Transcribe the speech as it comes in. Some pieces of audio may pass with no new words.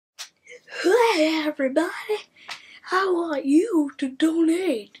Hey everybody, I want you to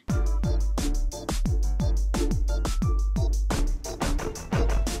donate.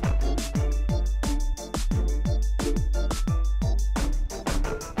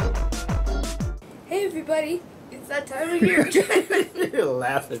 Hey everybody, it's that time of year. You're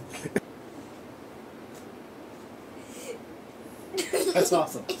laughing. That's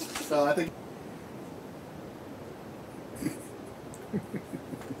awesome. So I think.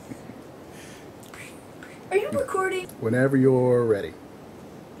 Are you recording? Whenever you're ready.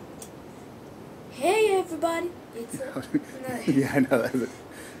 Hey everybody, it's Yeah, I know that.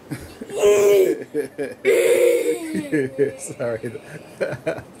 Sorry,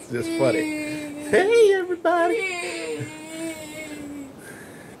 it's just funny. Hey everybody.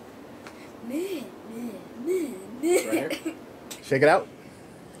 Right here. Shake it out.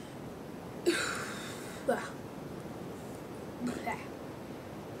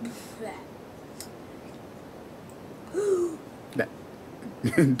 No.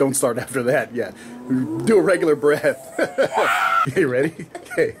 Don't start after that. Yeah, do a regular breath. You ready?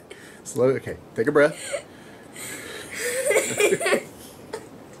 Okay, slow. Okay, take a breath.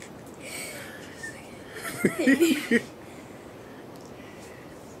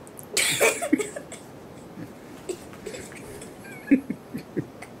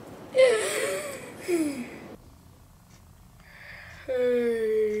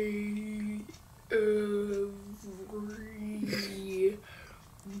 Hey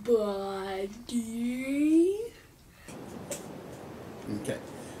everybody. Okay.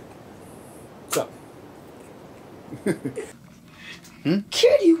 So.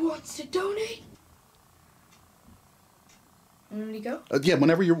 Kitty wants to donate. When you go? Yeah,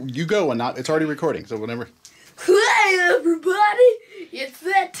 whenever you go and not, it's already recording. So whenever. Hey everybody! It's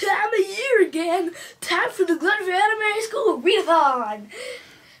that time of year again. Time for the Glenview Elementary School Read-A-Thon.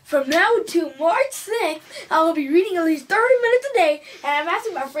 From now until March 6th, I will be reading at least 30 minutes a day, and I'm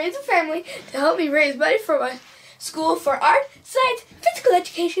asking my friends and family to help me raise money for my school for art, science, physical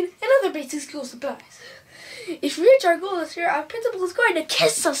education, and other basic school supplies. If we reach our goal this year, our principal is going to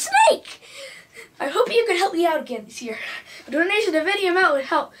kiss a snake. I hope you can help me out again this year. A donation of any amount would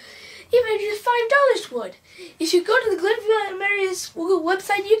help. Even just $5 would. If you go to the Glenview Elementary School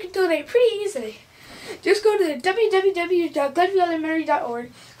website, you can donate pretty easily. Just go to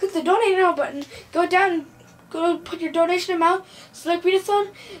www.glenviewelementary.org, click the Donate Now button, go down, go put your donation amount, select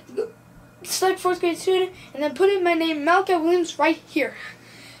Read-A-Thon, select 4th grade student, and then put in my name, Malachi Williams, right here.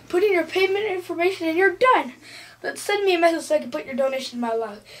 Put in your payment information and you're done. But send me a message so I can put your donation in my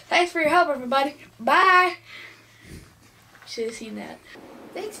log. Thanks for your help, everybody. Bye. Should have seen that.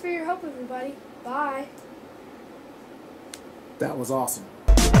 Thanks for your help, everybody. Bye. That was awesome.